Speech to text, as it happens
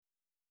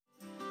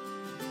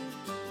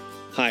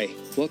Hi,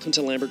 welcome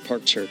to Lambert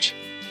Park Church.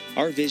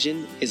 Our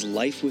vision is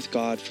life with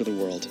God for the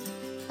world.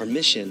 Our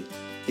mission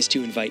is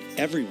to invite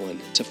everyone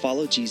to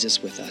follow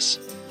Jesus with us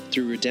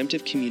through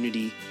redemptive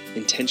community,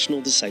 intentional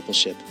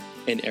discipleship,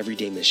 and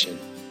everyday mission.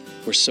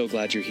 We're so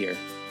glad you're here.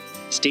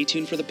 Stay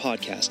tuned for the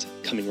podcast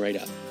coming right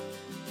up.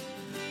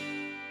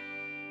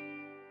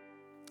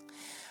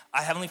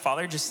 Heavenly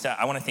Father,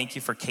 I want to thank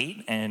you for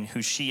Kate and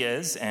who she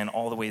is and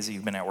all the ways that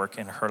you've been at work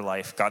in her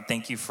life. God,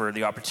 thank you for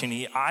the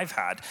opportunity I've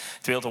had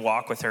to be able to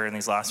walk with her in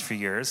these last few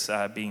years,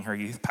 being her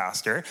youth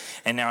pastor,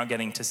 and now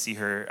getting to see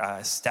her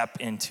step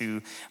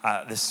into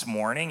this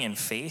morning in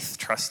faith,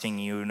 trusting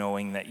you,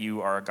 knowing that you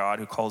are a God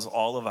who calls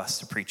all of us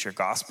to preach your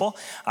gospel.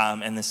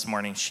 And this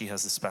morning, she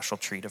has the special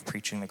treat of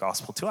preaching the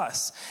gospel to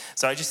us.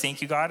 So I just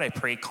thank you, God. I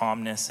pray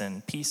calmness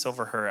and peace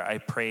over her. I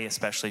pray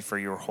especially for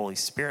your Holy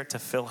Spirit to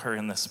fill her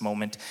in this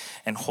moment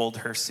and hold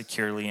her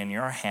securely in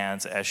your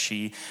hands as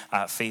she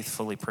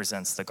faithfully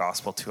presents the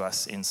gospel to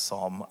us in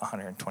Psalm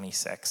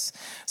 126.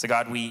 So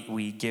God,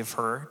 we give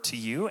her to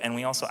you, and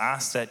we also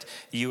ask that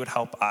you would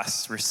help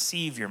us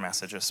receive your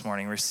message this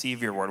morning,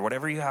 receive your word.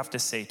 Whatever you have to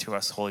say to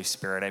us, Holy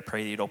Spirit, I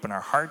pray that you'd open our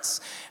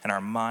hearts and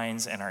our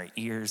minds and our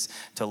ears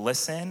to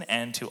listen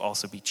and to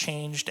also be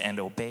changed and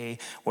obey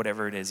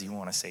whatever it is you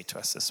want to say to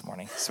us this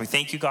morning. So we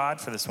thank you,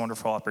 God, for this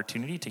wonderful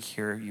opportunity to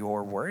hear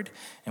your word,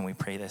 and we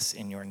pray this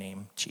in your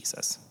name,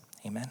 Jesus.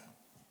 Amen.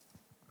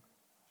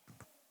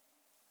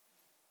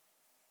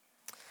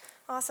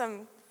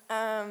 Awesome.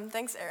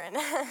 Thanks,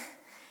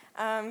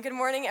 Aaron. Good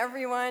morning,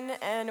 everyone,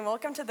 and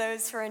welcome to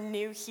those who are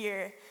new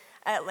here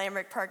at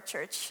Lambert Park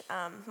Church.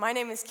 My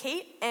name is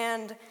Kate,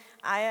 and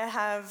I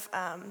have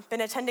been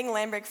attending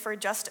Lambert for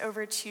just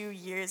over 2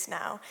 years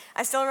now.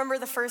 I still remember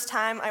the first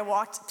time I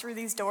walked through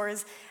these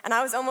doors, and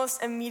I was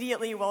almost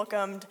immediately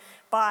welcomed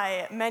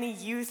by many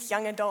youth,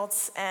 young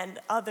adults, and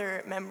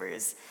other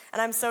members.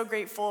 And I'm so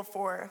grateful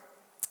for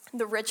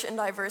the rich and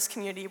diverse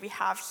community we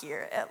have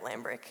here at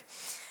Lambert.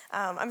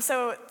 I'm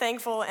so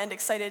thankful and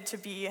excited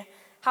to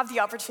have the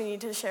opportunity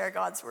to share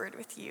God's word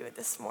with you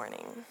this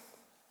morning.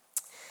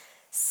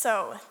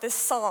 So, the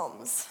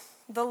Psalms,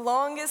 the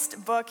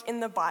longest book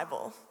in the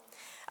Bible,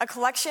 a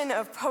collection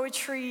of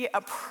poetry, a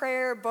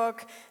prayer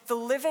book, the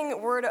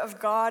living word of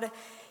God,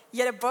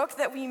 yet a book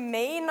that we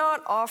may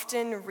not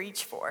often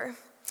reach for.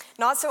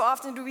 Not so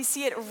often do we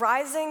see it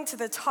rising to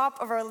the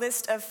top of our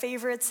list of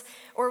favorites,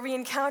 or we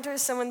encounter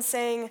someone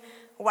saying,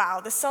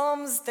 wow, the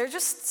Psalms, they're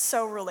just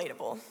so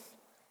relatable.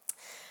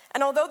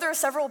 And although there are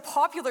several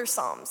popular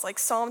Psalms, like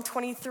Psalm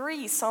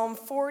 23, Psalm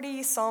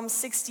 40, Psalm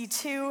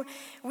 62,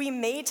 we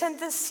may tend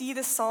to see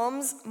the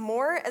Psalms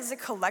more as a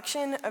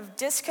collection of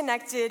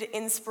disconnected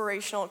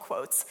inspirational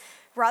quotes,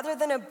 rather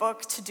than a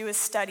book to do a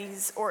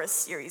studies or a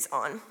series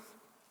on.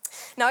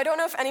 Now, I don't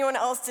know if anyone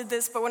else did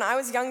this, but when I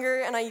was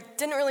younger and I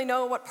didn't really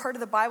know what part of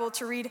the Bible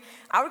to read,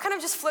 I would kind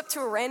of just flip to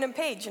a random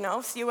page,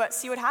 see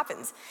what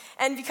happens.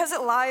 And because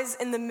it lies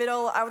in the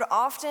middle, I would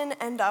often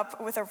end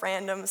up with a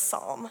random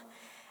psalm.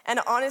 And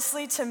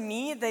honestly, to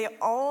me, they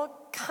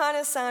all kind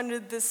of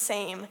sounded the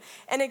same.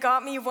 And it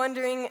got me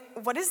wondering,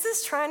 what is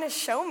this trying to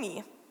show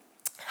me?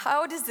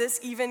 How does this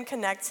even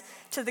connect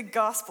to the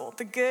gospel,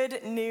 the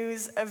good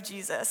news of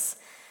Jesus?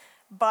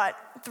 But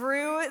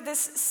through this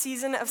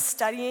season of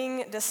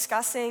studying,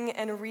 discussing,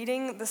 and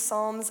reading the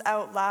Psalms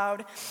out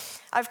loud,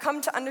 I've come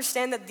to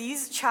understand that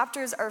these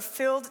chapters are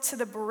filled to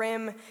the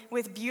brim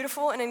with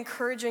beautiful and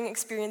encouraging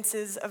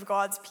experiences of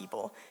God's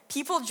people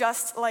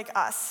just like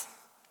us,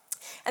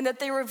 and that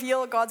they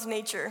reveal God's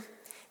nature,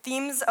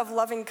 themes of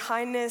loving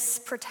kindness,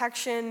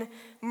 protection,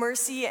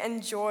 mercy,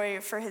 and joy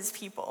for his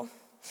people.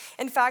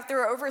 In fact,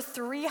 there are over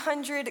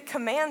 300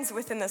 commands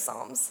within the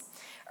Psalms.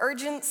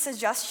 Urgent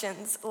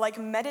suggestions like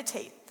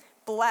meditate,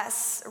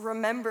 bless,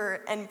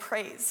 remember, and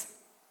praise.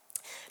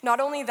 Not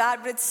only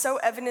that, but it's so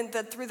evident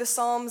that through the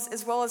Psalms,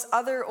 as well as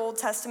other Old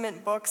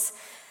Testament books,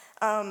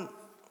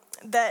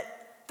 that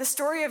the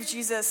story of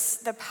Jesus,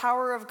 the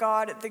power of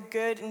God, the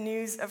good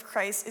news of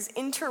Christ is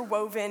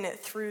interwoven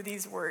through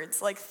these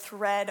words, like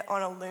thread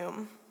on a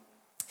loom.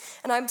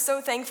 And I'm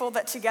so thankful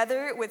that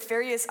together with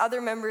various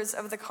other members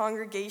of the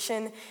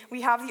congregation,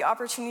 we have the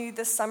opportunity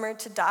this summer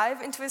to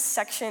dive into a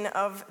section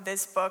of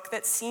this book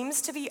that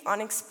seems to be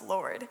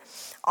unexplored,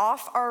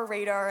 off our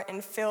radar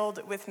and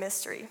filled with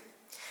mystery.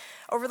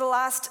 Over the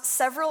last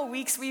several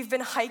weeks, we've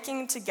been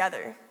hiking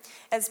together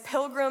as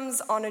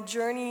pilgrims on a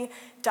journey,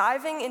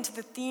 diving into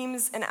the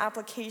themes and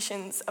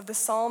applications of the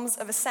Psalms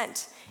of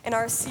Ascent in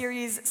our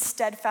series,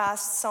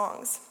 Steadfast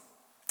Songs.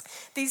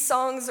 These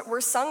songs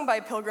were sung by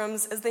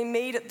pilgrims as they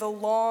made the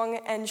long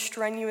and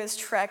strenuous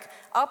trek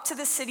up to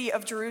the city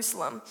of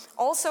Jerusalem,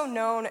 also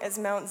known as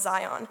Mount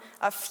Zion,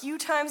 a few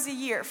times a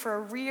year for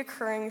a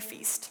reoccurring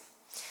feast.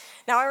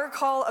 Now, I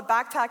recall a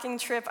backpacking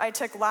trip I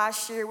took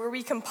last year where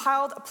we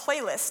compiled a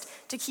playlist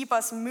to keep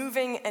us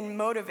moving and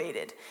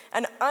motivated,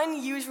 an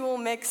unusual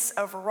mix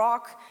of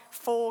rock,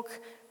 folk,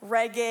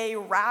 reggae,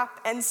 rap,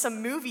 and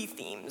some movie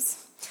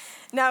themes.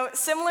 Now,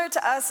 similar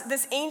to us,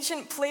 this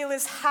ancient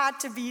playlist had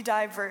to be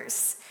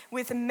diverse,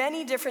 with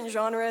many different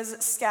genres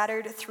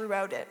scattered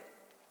throughout it.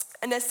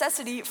 a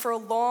necessity for a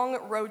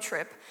long road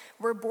trip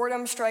where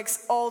boredom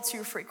strikes all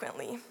too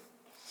frequently.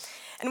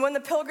 And when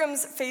the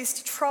pilgrims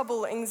faced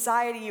trouble,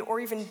 anxiety, or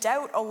even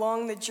doubt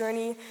along the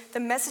journey, the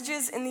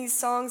messages in these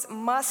songs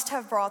must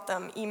have brought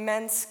them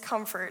immense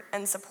comfort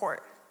and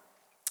support.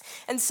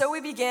 And so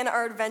we began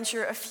our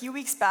adventure a few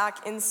weeks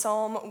back in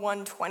Psalm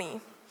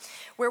 120,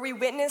 where we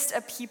witnessed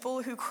a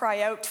people who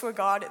cry out to a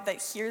God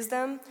that hears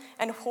them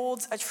and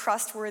holds a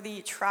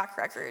trustworthy track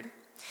record.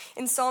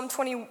 In Psalm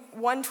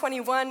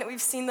 121,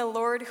 we've seen the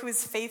Lord who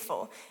is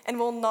faithful and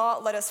will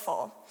not let us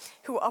fall,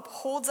 who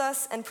upholds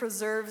us and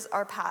preserves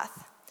our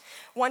path.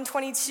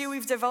 122,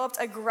 we've developed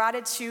a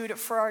gratitude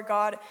for our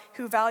God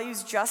who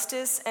values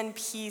justice and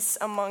peace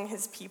among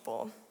his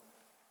people.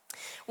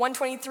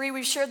 123,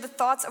 we've shared the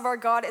thoughts of our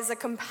God as a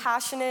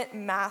compassionate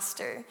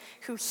master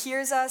who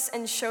hears us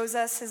and shows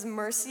us his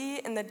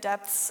mercy in the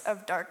depths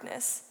of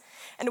darkness.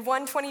 And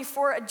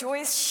 124, a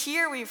joyous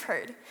cheer we've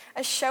heard,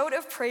 a shout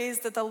of praise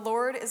that the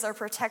Lord is our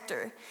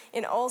protector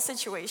in all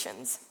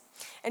situations.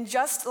 And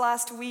just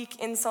last week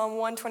in Psalm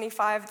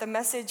 125, the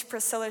message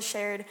Priscilla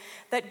shared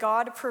that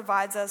God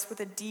provides us with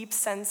a deep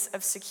sense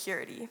of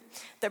security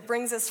that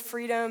brings us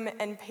freedom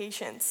and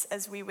patience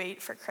as we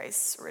wait for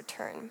Christ's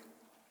return.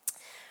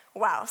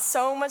 Wow,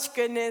 so much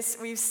goodness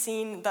we've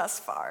seen thus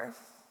far.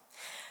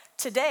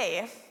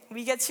 Today,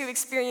 we get to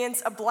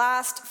experience a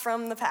blast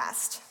from the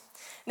past.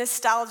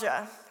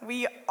 Nostalgia,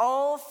 we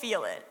all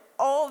feel it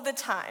all the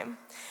time.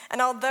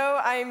 And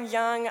although I'm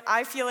young,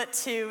 I feel it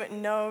too,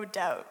 no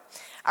doubt.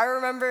 I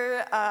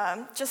remember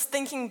just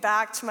thinking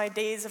back to my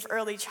days of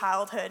early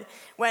childhood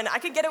when I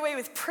could get away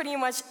with pretty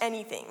much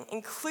anything,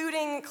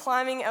 including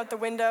climbing out the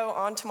window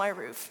onto my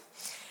roof.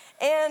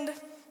 And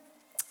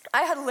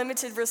I had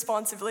limited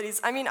responsibilities.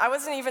 I mean, I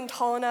wasn't even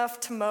tall enough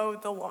to mow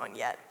the lawn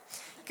yet.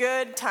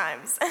 Good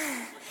times.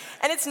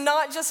 And it's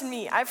not just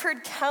me. I've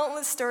heard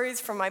countless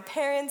stories from my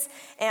parents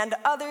and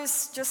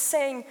others just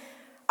saying,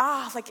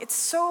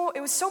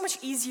 it was so much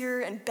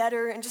easier and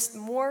better and just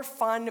more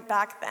fun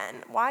back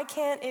then. Why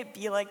can't it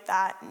be like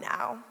that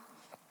now?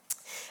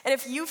 And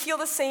if you feel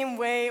the same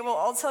way, well,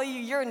 I'll tell you,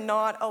 you're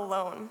not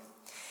alone.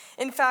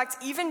 In fact,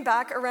 even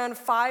back around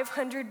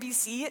 500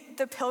 BC,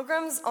 the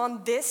pilgrims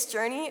on this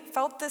journey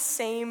felt the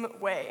same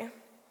way.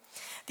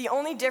 The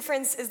only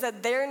difference is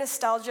that their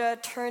nostalgia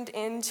turned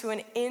into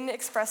an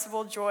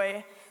inexpressible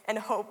joy and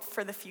hope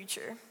for the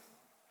future.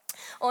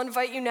 I'll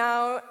invite you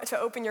now to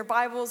open your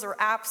Bibles or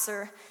apps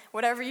or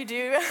whatever you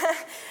do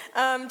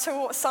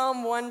to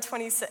Psalm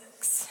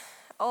 126.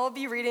 I'll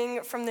be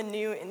reading from the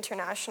New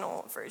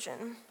International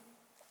Version.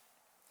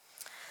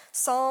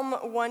 Psalm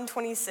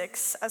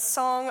 126, a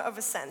song of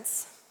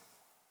ascents.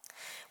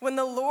 When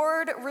the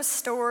Lord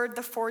restored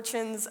the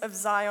fortunes of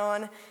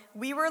Zion,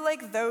 we were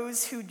like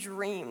those who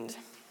dreamed.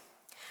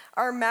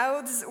 Our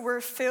mouths were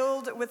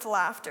filled with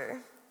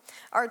laughter,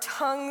 our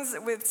tongues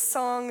with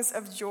songs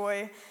of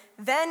joy.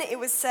 Then it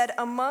was said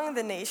among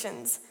the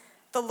nations,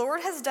 the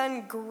Lord has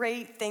done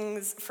great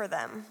things for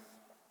them.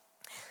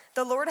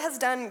 The Lord has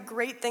done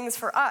great things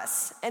for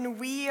us, and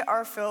we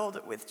are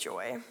filled with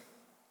joy.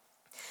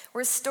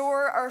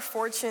 Restore our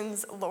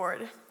fortunes,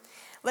 Lord,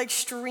 like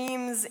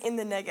streams in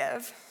the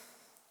Negev.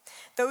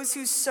 Those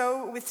who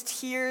sow with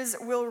tears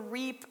will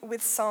reap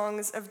with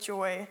songs of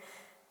joy.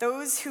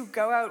 Those who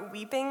go out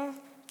weeping,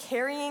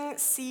 carrying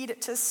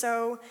seed to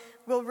sow,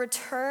 will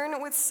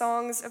return with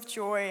songs of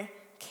joy,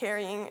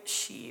 carrying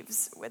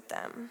sheaves with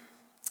them.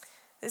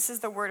 This is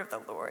the word of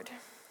the Lord.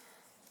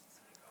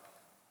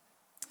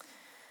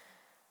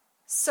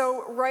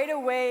 So right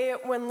away,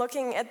 when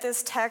looking at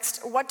this text,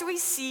 what do we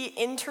see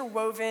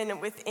interwoven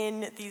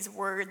within these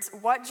words?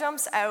 What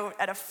jumps out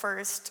at a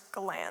first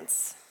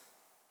glance?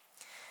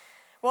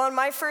 Well, in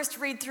my first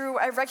read through,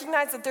 I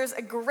recognized that there's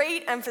a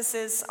great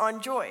emphasis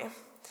on joy.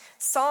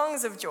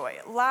 Songs of joy,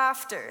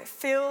 laughter,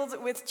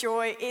 filled with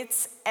joy,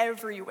 it's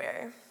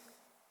everywhere.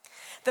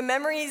 The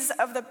memories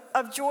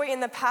of joy in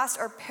the past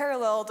are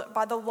paralleled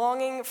by the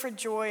longing for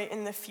joy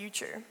in the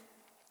future.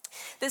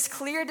 This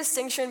clear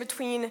distinction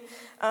between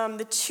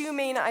the two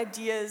main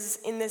ideas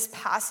in this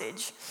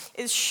passage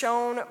is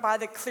shown by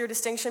the clear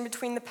distinction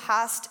between the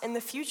past and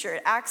the future.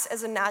 It acts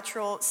as a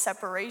natural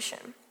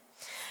separation.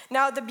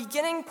 Now, the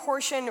beginning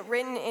portion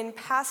written in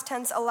past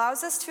tense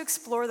allows us to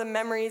explore the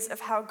memories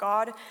of how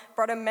God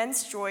brought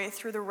immense joy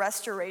through the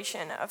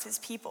restoration of his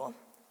people.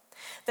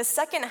 The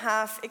second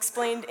half,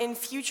 explained in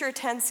future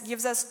tense,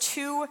 gives us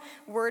two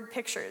word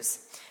pictures,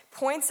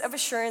 points of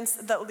assurance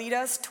that lead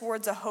us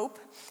towards a hope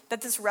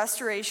that this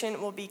restoration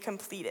will be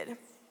completed,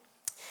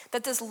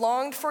 that this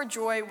longed for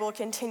joy will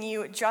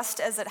continue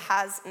just as it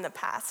has in the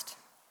past.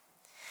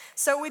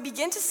 So we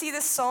begin to see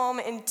this psalm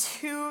in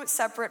two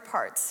separate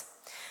parts.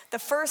 The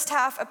first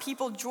half, a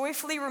people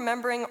joyfully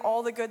remembering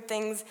all the good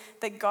things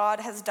that God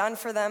has done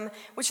for them,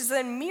 which is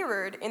then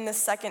mirrored in the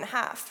second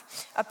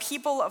half, a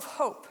people of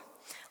hope,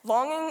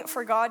 longing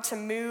for God to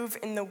move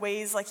in the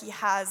ways like he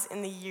has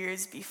in the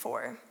years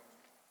before.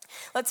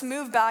 Let's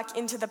move back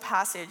into the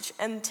passage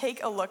and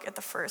take a look at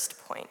the first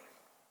point.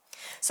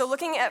 So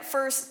looking at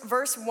first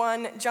verse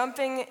 1,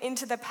 jumping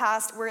into the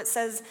past where it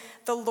says,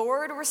 "The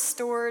Lord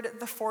restored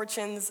the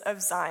fortunes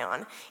of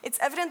Zion." It's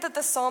evident that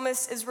the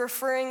psalmist is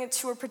referring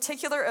to a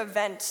particular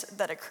event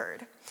that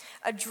occurred,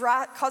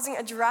 causing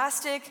a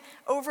drastic,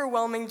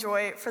 overwhelming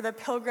joy for the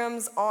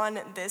pilgrims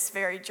on this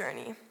very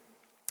journey.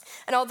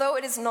 And although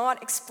it is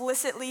not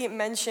explicitly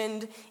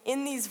mentioned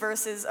in these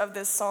verses of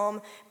this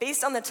psalm,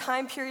 based on the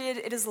time period,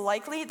 it is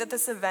likely that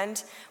this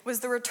event was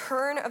the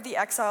return of the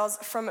exiles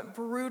from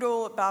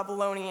brutal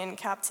Babylonian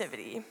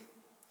captivity.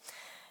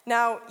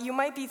 Now, you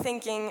might be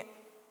thinking,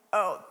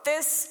 oh,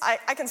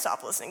 I can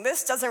stop listening.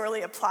 This doesn't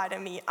really apply to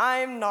me.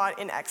 I'm not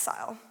in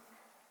exile.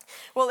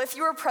 Well, if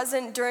you were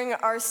present during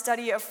our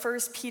study of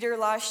 1 Peter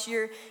last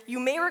year, you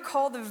may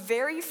recall the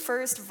very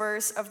first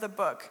verse of the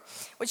book,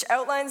 which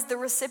outlines the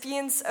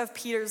recipients of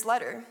Peter's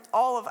letter,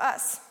 all of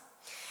us.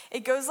 It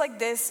goes like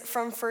this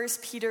from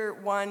 1 Peter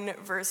 1,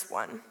 verse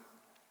 1.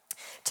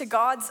 "To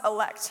God's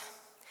elect,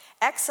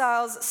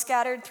 exiles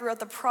scattered throughout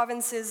the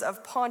provinces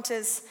of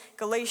Pontus,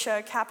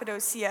 Galatia,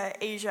 Cappadocia,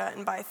 Asia,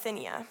 and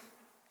Bithynia."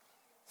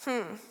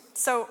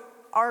 So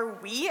are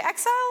we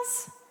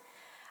exiles?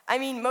 I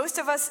mean, most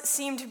of us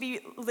seem to be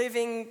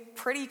living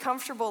pretty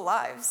comfortable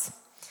lives.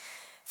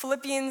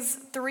 Philippians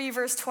 3,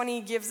 verse 20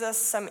 gives us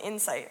some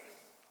insight.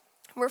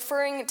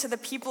 Referring to the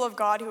people of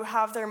God who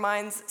have their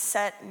minds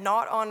set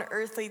not on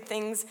earthly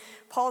things,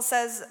 Paul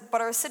says,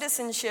 "But our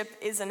citizenship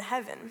is in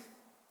heaven."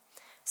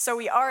 So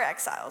we are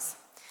exiles,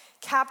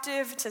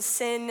 captive to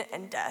sin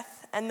and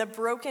death and the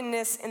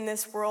brokenness in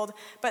this world,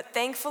 but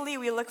thankfully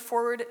we look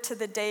forward to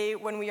the day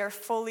when we are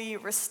fully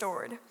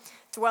restored,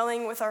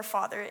 dwelling with our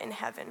Father in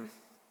heaven.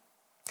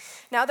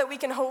 Now that we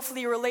can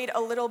hopefully relate a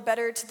little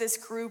better to this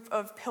group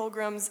of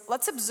pilgrims,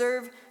 let's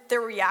observe their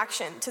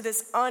reaction to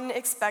this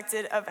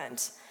unexpected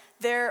event,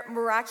 their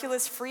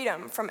miraculous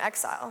freedom from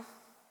exile.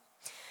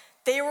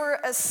 They were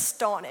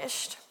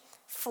astonished,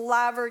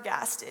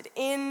 flabbergasted,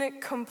 in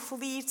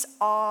complete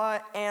awe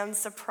and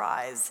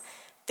surprise.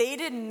 They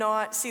did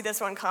not see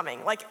this one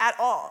coming, at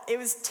all. It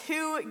was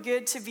too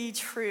good to be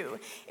true.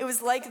 It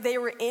was like they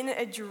were in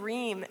a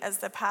dream, as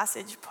the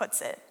passage puts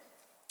it.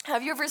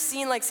 Have you ever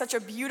seen such a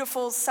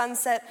beautiful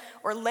sunset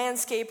or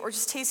landscape or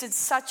just tasted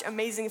such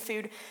amazing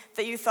food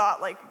that you thought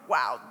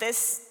wow,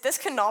 this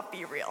cannot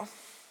be real?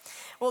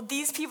 Well,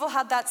 these people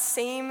had that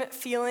same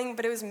feeling,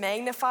 but it was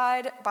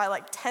magnified by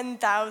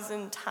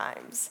 10,000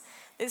 times.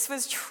 This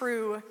was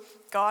true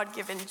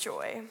God-given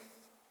joy.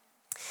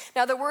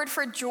 Now, the word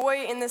for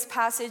joy in this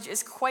passage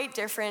is quite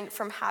different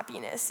from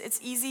happiness. It's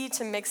easy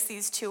to mix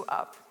these two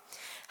up.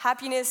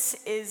 Happiness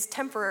is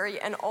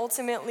temporary and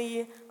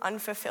ultimately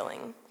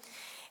unfulfilling.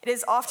 It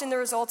is often the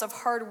result of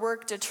hard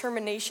work,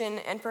 determination,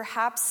 and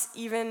perhaps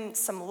even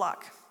some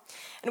luck.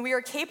 And we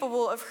are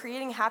capable of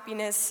creating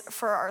happiness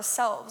for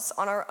ourselves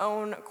on our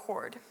own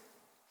accord.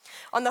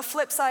 On the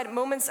flip side,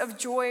 moments of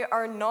joy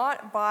are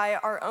not by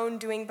our own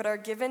doing, but are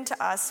given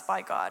to us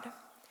by God.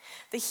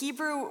 The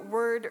Hebrew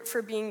word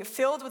for being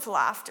filled with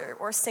laughter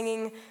or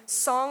singing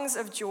songs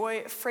of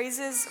joy,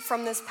 phrases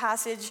from this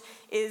passage,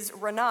 is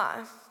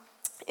ranah.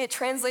 It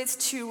translates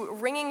to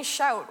ringing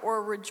shout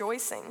or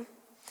rejoicing.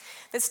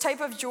 This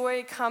type of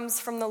joy comes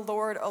from the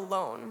Lord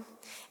alone.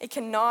 It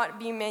cannot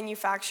be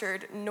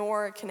manufactured,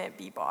 nor can it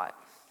be bought.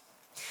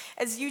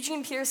 As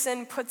Eugene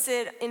Peterson puts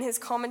it in his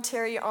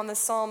commentary on the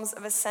Psalms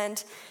of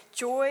Ascent,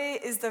 joy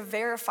is the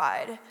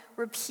verified,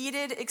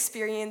 repeated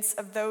experience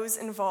of those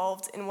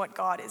involved in what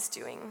God is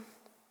doing.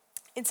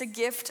 It's a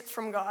gift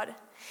from God.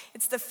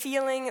 It's the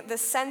feeling, the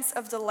sense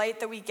of delight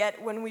that we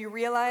get when we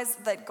realize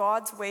that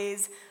God's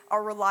ways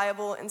are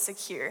reliable and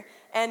secure,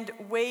 and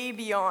way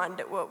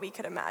beyond what we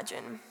could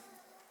imagine.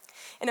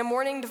 In a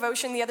morning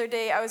devotion the other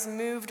day, I was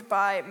moved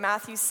by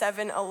Matthew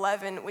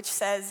 7:11, which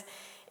says,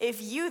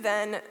 "If you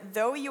then,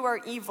 though you are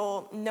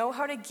evil, know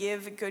how to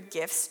give good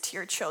gifts to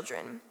your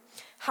children,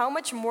 how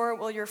much more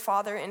will your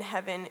Father in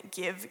heaven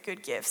give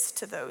good gifts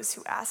to those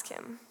who ask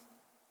him?"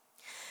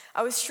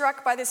 I was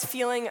struck by this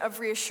feeling of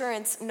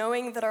reassurance,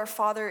 knowing that our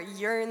Father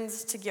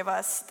yearns to give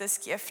us this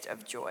gift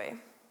of joy.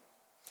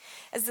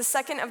 As the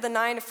second of the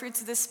 9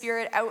 fruits of the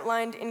Spirit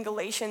outlined in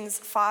Galatians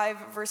 5,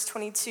 verse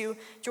 22,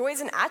 joy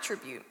is an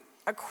attribute,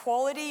 a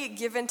quality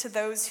given to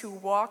those who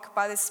walk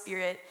by the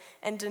Spirit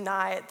and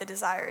deny the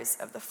desires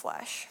of the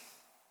flesh.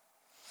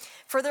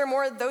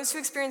 Furthermore, those who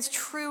experience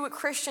true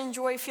Christian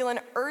joy feel an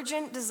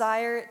urgent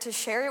desire to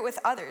share it with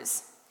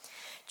others.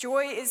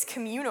 Joy is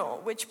communal,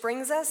 which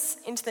brings us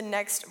into the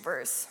next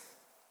verse.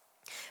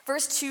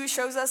 Verse 2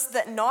 shows us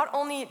that not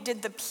only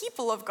did the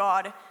people of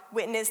God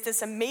witness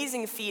this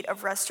amazing feat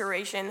of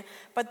restoration,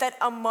 but that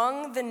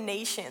among the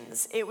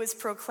nations it was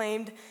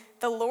proclaimed,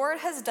 "The Lord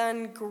has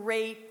done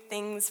great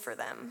things for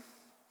them."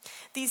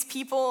 These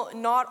people,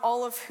 not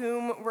all of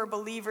whom were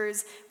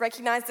believers,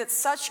 recognized that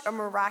such a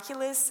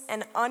miraculous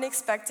and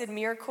unexpected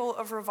miracle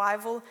of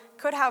revival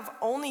could have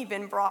only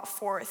been brought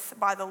forth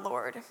by the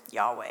Lord,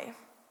 Yahweh.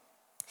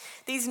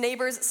 These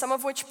neighbors, some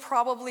of which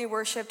probably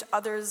worshipped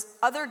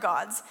other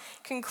gods,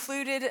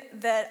 concluded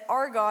that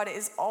our God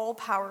is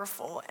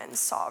all-powerful and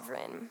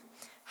sovereign.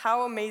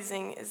 How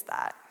amazing is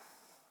that?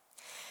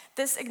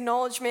 This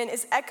acknowledgement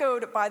is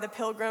echoed by the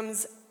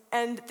pilgrims,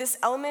 and this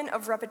element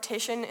of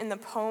repetition in the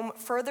poem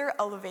further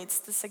elevates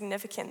the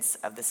significance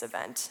of this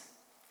event.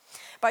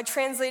 By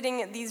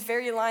translating these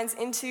very lines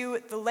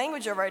into the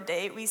language of our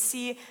day, we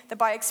see that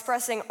by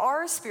expressing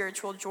our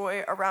spiritual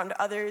joy around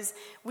others,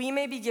 we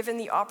may be given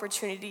the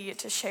opportunity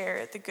to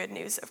share the good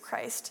news of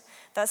Christ,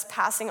 thus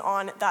passing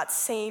on that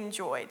same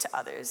joy to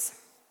others.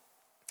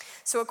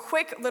 So a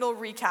quick little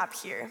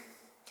recap here.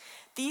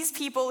 These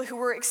people who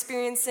were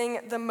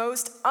experiencing the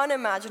most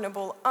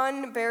unimaginable,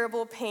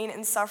 unbearable pain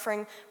and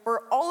suffering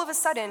were all of a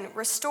sudden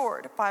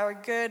restored by our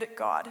good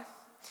God.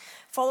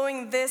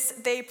 Following this,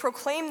 they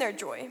proclaimed their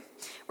joy,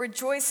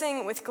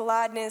 rejoicing with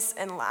gladness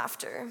and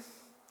laughter.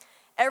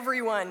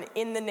 Everyone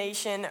in the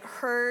nation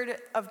heard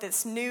of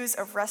this news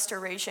of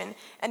restoration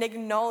and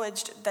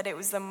acknowledged that it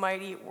was the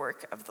mighty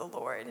work of the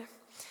Lord.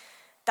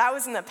 That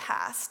was in the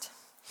past.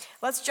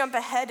 Let's jump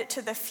ahead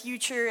to the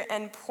future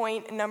and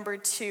point number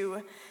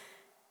 2.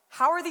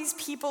 How are these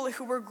people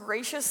who were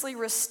graciously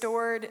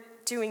restored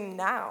doing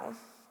now?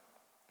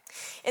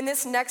 In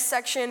this next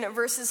section,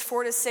 verses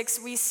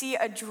 4-6, we see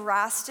a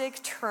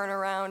drastic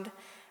turnaround,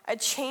 a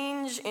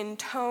change in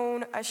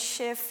tone, a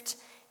shift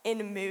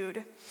in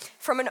mood,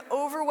 from an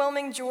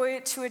overwhelming joy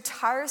to a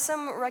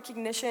tiresome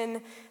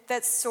recognition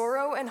that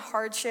sorrow and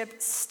hardship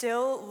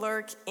still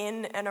lurk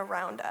in and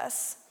around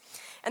us,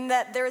 and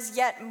that there is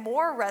yet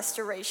more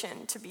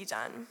restoration to be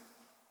done.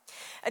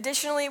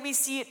 Additionally, we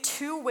see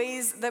 2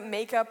 ways that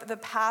make up the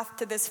path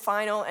to this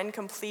final and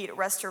complete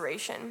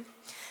restoration.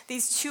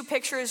 These 2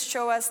 pictures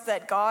show us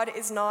that God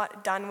is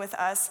not done with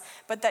us,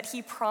 but that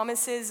he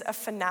promises a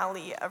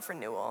finale of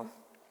renewal.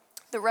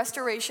 The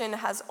restoration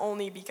has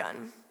only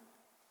begun.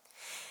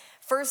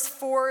 Verse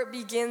 4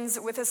 begins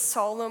with a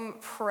solemn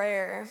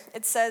prayer.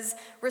 It says,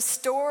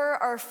 "Restore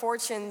our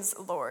fortunes,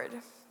 Lord,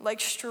 like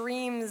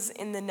streams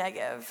in the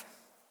Negev."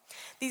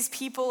 These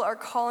people are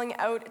calling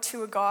out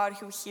to a God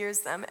who hears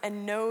them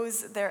and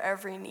knows their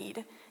every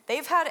need.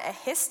 They've had a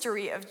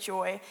history of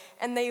joy,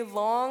 and they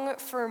long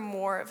for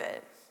more of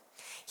it.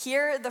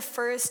 Here, the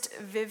first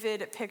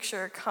vivid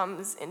picture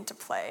comes into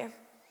play.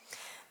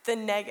 The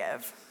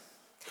Negev,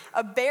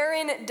 a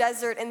barren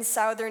desert in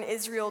southern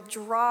Israel,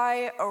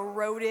 dry,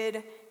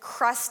 eroded,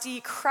 crusty,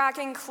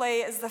 cracking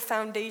clay as the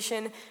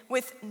foundation,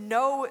 with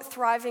no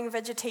thriving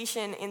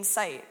vegetation in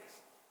sight.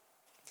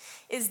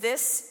 Is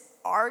this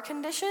our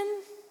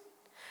condition?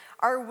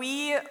 Are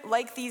we,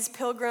 like these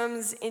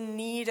pilgrims, in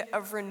need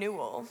of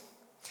renewal?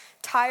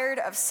 Tired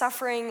of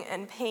suffering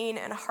and pain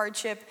and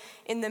hardship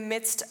in the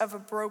midst of a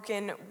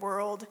broken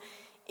world,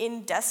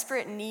 in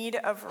desperate need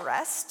of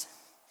rest,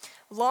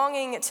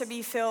 longing to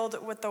be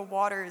filled with the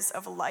waters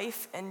of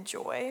life and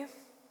joy?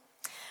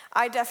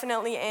 I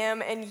definitely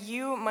am, and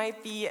you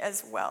might be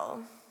as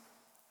well.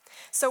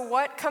 So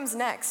what comes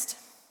next?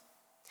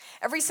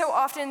 Every so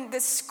often,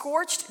 this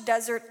scorched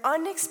desert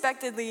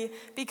unexpectedly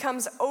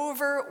becomes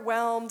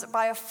overwhelmed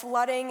by a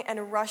flooding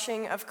and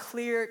rushing of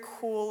clear,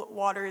 cool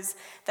waters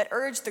that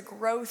urge the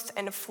growth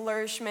and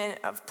flourishment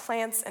of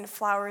plants and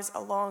flowers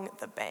along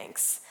the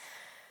banks.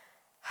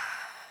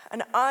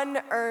 An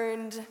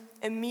unearned,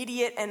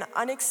 immediate, and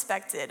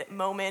unexpected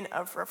moment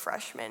of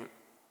refreshment,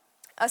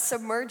 a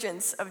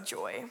submergence of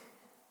joy.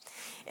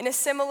 In a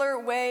similar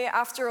way,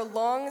 after a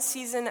long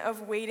season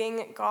of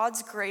waiting,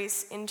 God's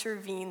grace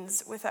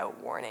intervenes without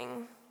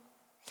warning.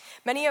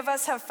 Many of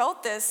us have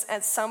felt this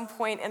at some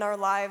point in our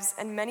lives,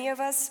 and many of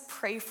us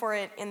pray for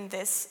it in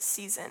this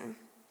season.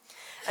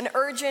 An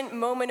urgent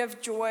moment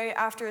of joy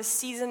after a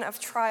season of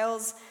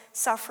trials,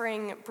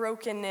 suffering,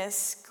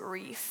 brokenness,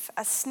 grief,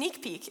 a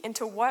sneak peek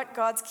into what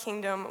God's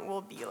kingdom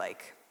will be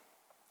like.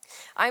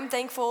 I'm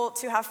thankful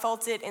to have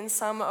felt it in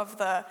some of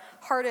the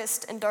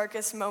hardest and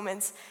darkest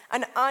moments,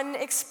 an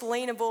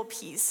unexplainable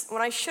peace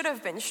when I should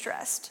have been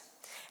stressed,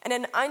 and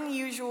an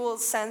unusual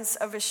sense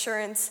of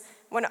assurance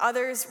when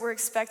others were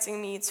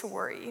expecting me to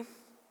worry.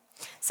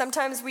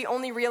 Sometimes we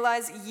only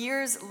realize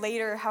years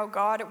later how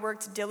God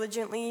worked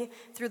diligently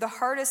through the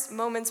hardest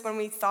moments when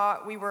we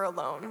thought we were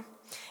alone,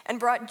 and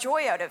brought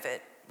joy out of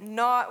it,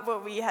 not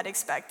what we had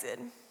expected.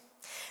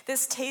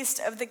 This taste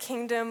of the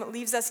kingdom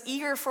leaves us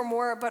eager for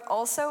more, but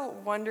also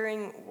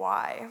wondering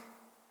why.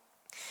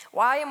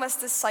 Why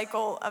must this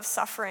cycle of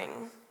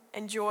suffering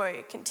and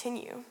joy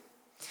continue?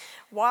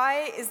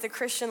 Why is the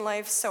Christian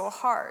life so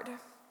hard?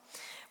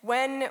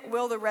 When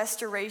will the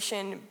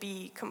restoration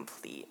be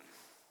complete?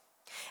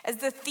 As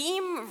the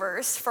theme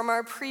verse from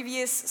our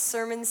previous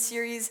sermon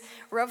series,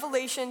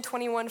 Revelation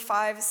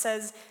 21:5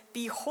 says,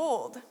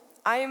 "Behold,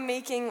 I am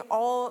making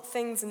all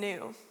things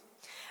new."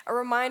 A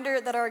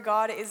reminder that our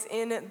God is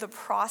in the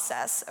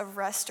process of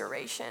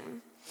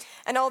restoration.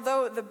 And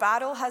although the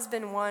battle has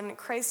been won,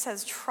 Christ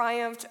has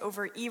triumphed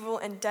over evil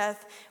and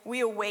death, we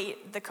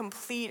await the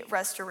complete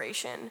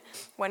restoration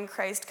when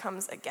Christ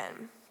comes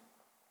again.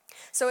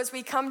 So as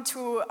we come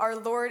to our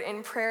Lord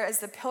in prayer as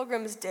the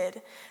pilgrims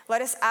did,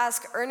 let us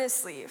ask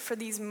earnestly for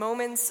these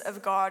moments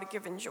of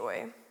God-given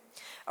joy.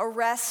 a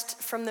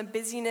rest from the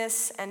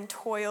busyness and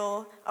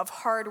toil of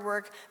hard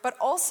work, but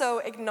also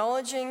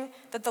acknowledging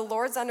that the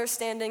Lord's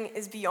understanding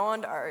is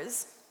beyond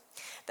ours,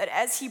 that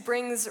as he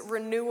brings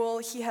renewal,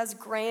 he has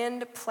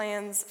grand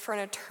plans for an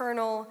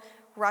eternal,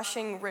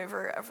 rushing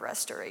river of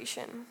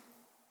restoration.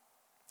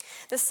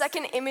 The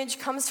second image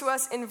comes to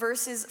us in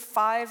verses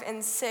 5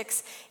 and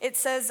 6. It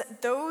says,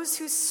 "Those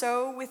who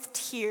sow with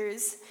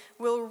tears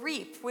will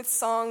reap with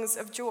songs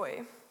of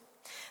joy.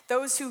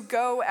 Those who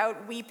go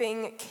out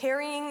weeping,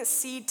 carrying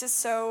seed to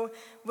sow,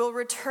 will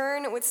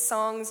return with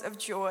songs of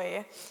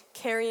joy,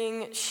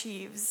 carrying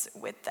sheaves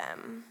with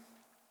them."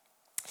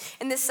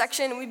 In this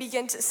section, we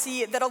begin to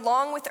see that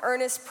along with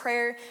earnest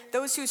prayer,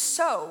 those who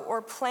sow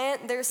or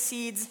plant their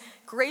seeds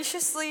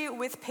graciously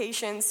with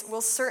patience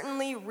will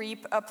certainly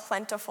reap a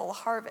plentiful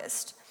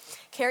harvest,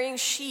 carrying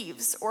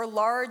sheaves or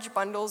large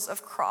bundles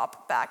of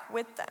crop back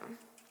with them.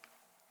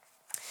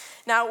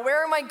 Now,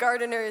 where are my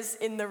gardeners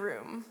in the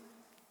room?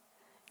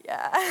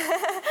 Yeah,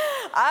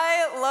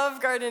 I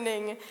love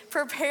gardening,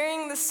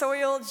 preparing the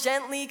soil,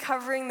 gently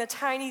covering the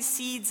tiny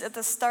seeds at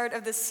the start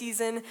of the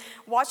season,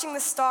 watching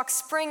the stalks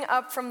spring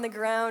up from the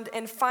ground,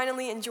 and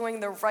finally enjoying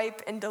the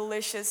ripe and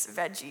delicious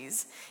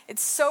veggies.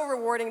 It's so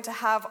rewarding to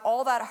have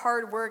all that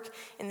hard work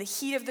in the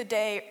heat of the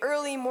day,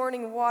 early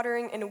morning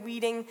watering and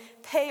weeding,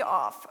 pay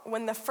off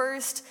when the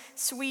first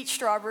sweet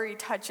strawberry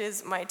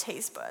touches my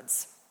taste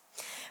buds.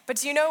 But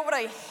do you know what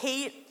I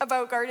hate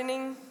about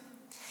gardening?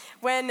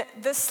 When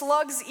the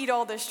slugs eat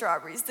all the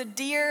strawberries, the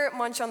deer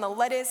munch on the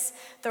lettuce,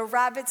 the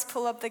rabbits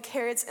pull up the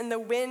carrots, and the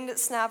wind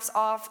snaps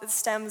off the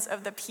stems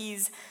of the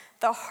peas,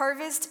 the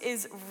harvest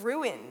is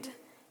ruined,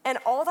 and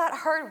all that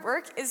hard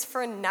work is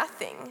for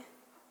nothing.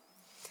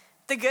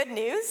 The good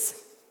news?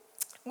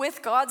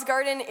 With God's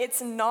garden,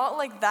 it's not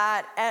like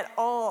that at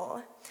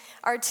all.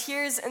 Our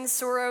tears and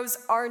sorrows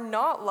are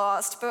not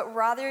lost, but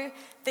rather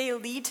they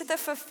lead to the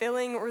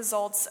fulfilling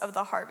results of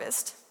the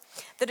harvest.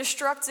 The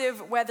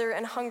destructive weather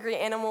and hungry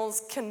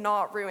animals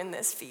cannot ruin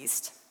this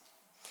feast.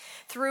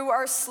 Through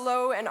our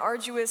slow and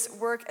arduous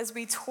work as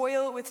we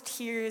toil with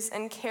tears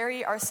and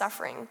carry our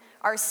suffering,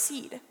 our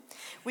seed,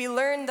 we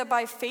learn that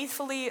by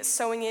faithfully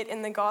sowing it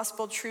in the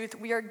gospel truth,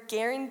 we are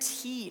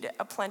guaranteed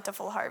a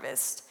plentiful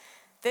harvest.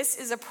 This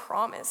is a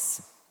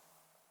promise.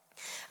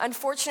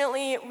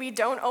 Unfortunately, we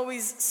don't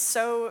always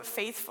sow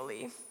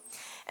faithfully.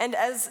 And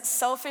as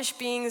selfish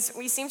beings,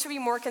 we seem to be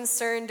more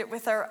concerned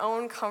with our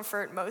own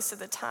comfort most of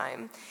the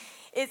time.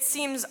 It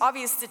seems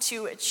obvious that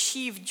to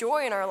achieve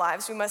joy in our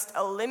lives, we must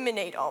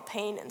eliminate all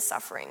pain and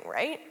suffering,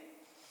 right?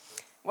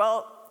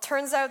 Well,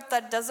 turns out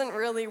that doesn't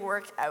really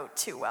work out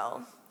too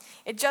well.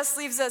 It just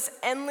leaves us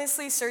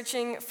endlessly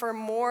searching for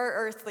more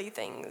earthly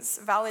things,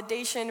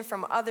 validation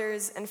from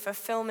others, and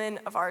fulfillment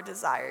of our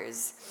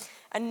desires.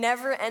 A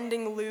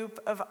never-ending loop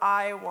of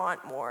 "I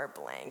want more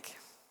blank."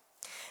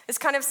 This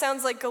kind of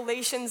sounds like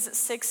Galatians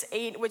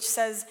 6:8, which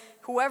says,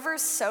 "Whoever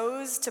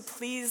sows to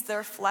please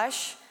their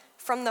flesh,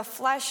 from the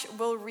flesh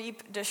will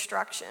reap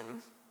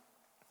destruction."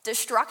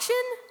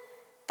 Destruction?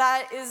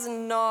 That is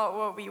not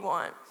what we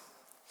want.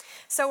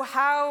 So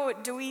how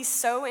do we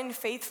sow in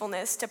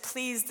faithfulness to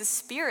please the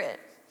Spirit?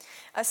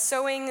 A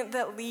sowing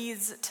that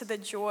leads to the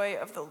joy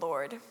of the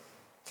Lord.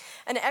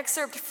 An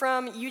excerpt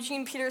from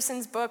Eugene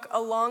Peterson's book,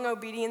 A Long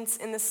Obedience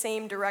in the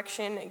Same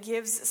Direction,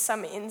 gives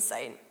some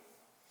insight.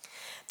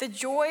 The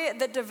joy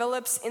that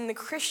develops in the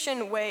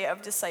Christian way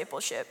of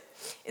discipleship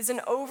is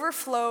an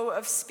overflow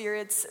of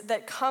spirits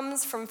that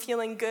comes from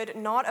feeling good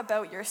not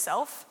about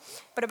yourself,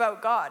 but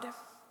about God.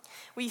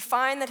 We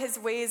find that his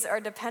ways are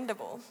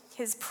dependable,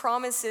 his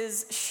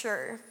promises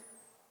sure.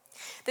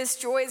 This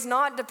joy is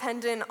not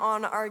dependent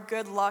on our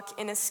good luck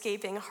in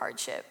escaping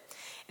hardship.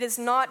 It is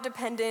not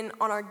dependent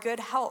on our good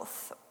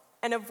health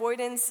and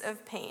avoidance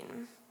of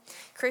pain.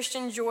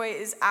 Christian joy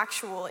is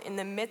actual in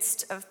the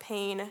midst of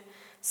pain,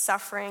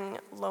 suffering,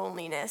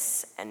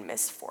 loneliness, and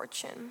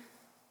misfortune.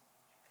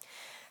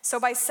 So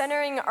by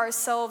centering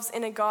ourselves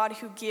in a God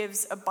who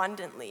gives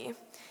abundantly,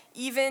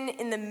 even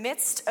in the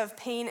midst of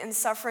pain and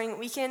suffering,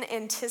 we can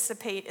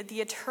anticipate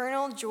the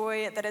eternal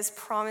joy that is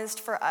promised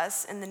for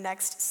us in the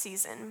next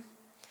season.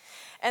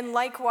 And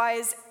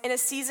likewise, in a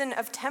season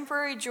of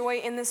temporary joy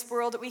in this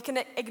world, we can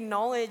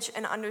acknowledge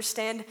and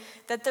understand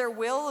that there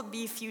will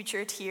be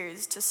future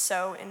tears to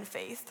sow in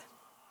faith.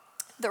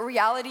 The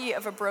reality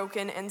of a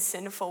broken and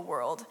sinful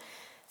world.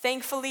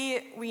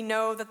 Thankfully, we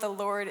know that the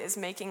Lord is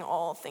making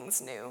all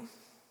things new.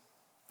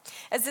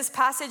 As this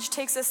passage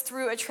takes us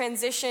through a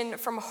transition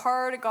from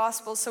hard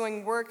gospel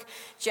sowing work,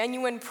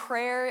 genuine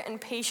prayer, and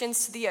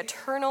patience to the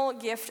eternal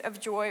gift of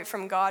joy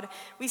from God,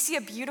 we see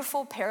a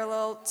beautiful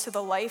parallel to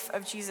the life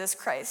of Jesus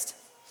Christ,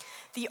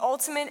 the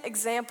ultimate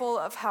example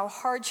of how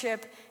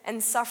hardship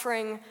and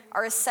suffering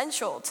are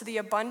essential to the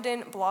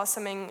abundant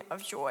blossoming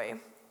of joy.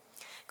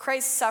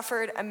 Christ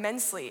suffered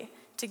immensely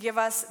to give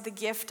us the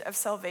gift of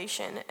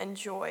salvation and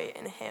joy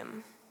in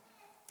him.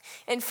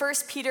 In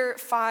 1 Peter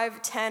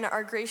 5:10,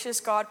 our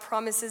gracious God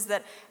promises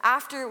that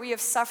after we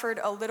have suffered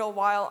a little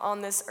while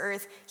on this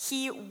earth,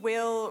 he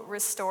will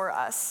restore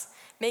us,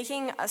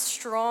 making us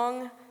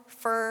strong,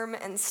 firm,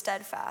 and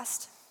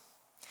steadfast.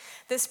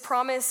 This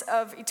promise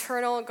of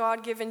eternal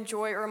God-given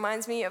joy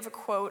reminds me of a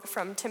quote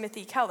from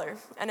Timothy Keller,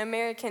 an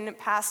American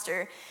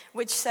pastor,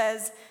 which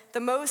says,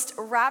 "The most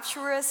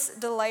rapturous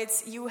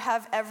delights you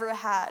have ever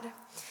had,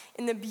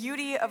 in the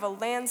beauty of a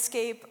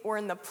landscape, or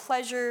in the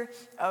pleasure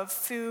of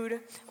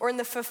food, or in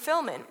the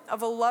fulfillment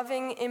of a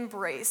loving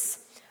embrace,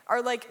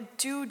 are like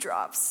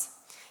dewdrops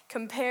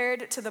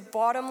compared to the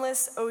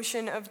bottomless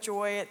ocean of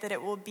joy that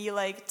it will be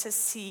like to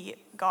see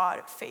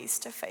God face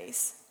to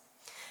face."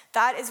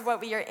 That is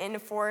what we are in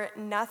for,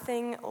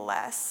 nothing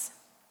less.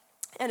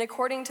 And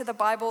according to the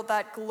Bible,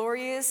 that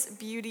glorious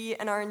beauty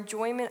and our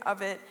enjoyment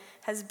of it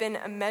has been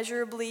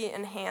immeasurably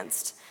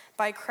enhanced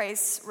by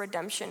Christ's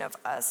redemption of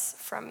us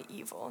from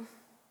evil.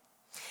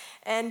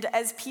 And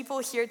as people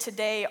here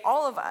today,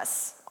 all of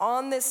us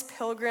on this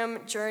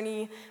pilgrim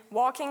journey,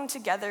 walking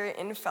together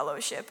in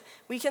fellowship,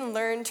 we can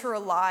learn to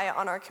rely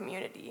on our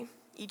community,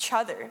 each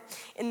other,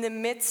 in the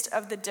midst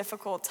of the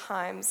difficult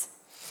times.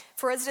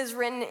 For as it is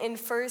written in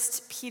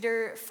 1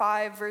 Peter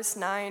 5, verse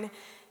 9,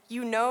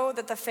 you know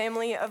that the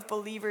family of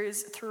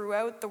believers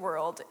throughout the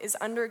world is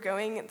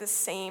undergoing the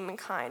same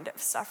kind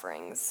of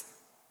sufferings.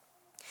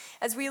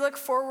 As we look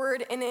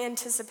forward in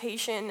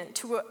anticipation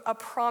to a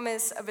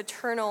promise of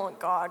eternal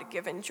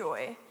God-given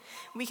joy,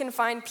 we can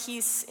find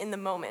peace in the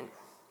moment,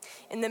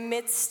 in the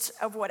midst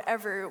of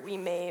whatever we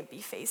may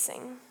be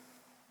facing.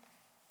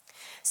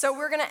 So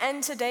we're going to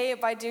end today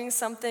by doing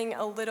something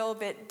a little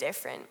bit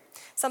different,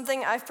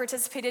 something I've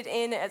participated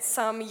in at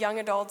some young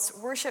adults'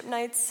 worship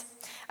nights.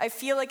 I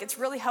feel like it's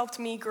really helped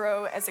me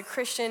grow as a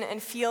Christian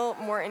and feel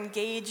more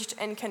engaged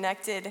and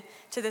connected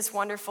to this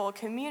wonderful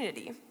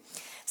community.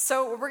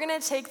 So we're going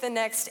to take the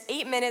next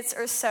 8 minutes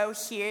or so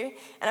here,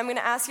 and I'm going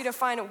to ask you to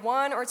find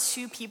 1 or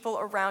 2 people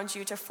around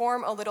you to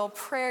form a little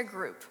prayer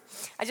group.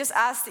 I just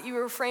ask that you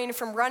refrain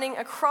from running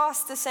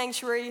across the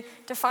sanctuary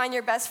to find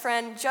your best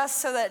friend,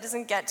 just so that it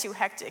doesn't get too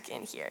hectic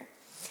in here.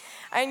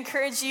 I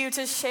encourage you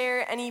to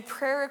share any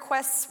prayer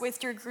requests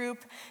with your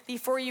group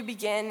before you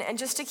begin, and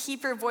just to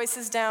keep your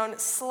voices down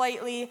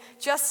slightly,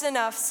 just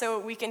enough so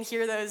we can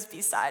hear those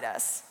beside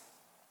us.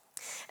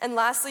 And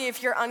lastly,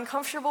 if you're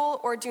uncomfortable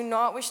or do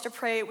not wish to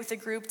pray with a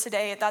group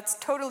today, that's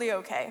totally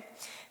okay.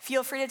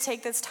 Feel free to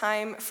take this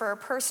time for a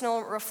personal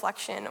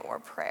reflection or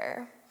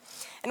prayer.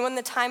 And when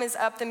the time is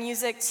up, the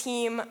music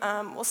team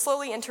will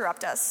slowly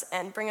interrupt us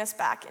and bring us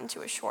back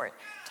into a short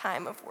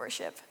time of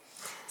worship.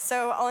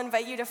 So I'll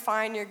invite you to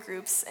find your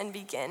groups and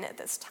begin at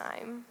this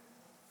time.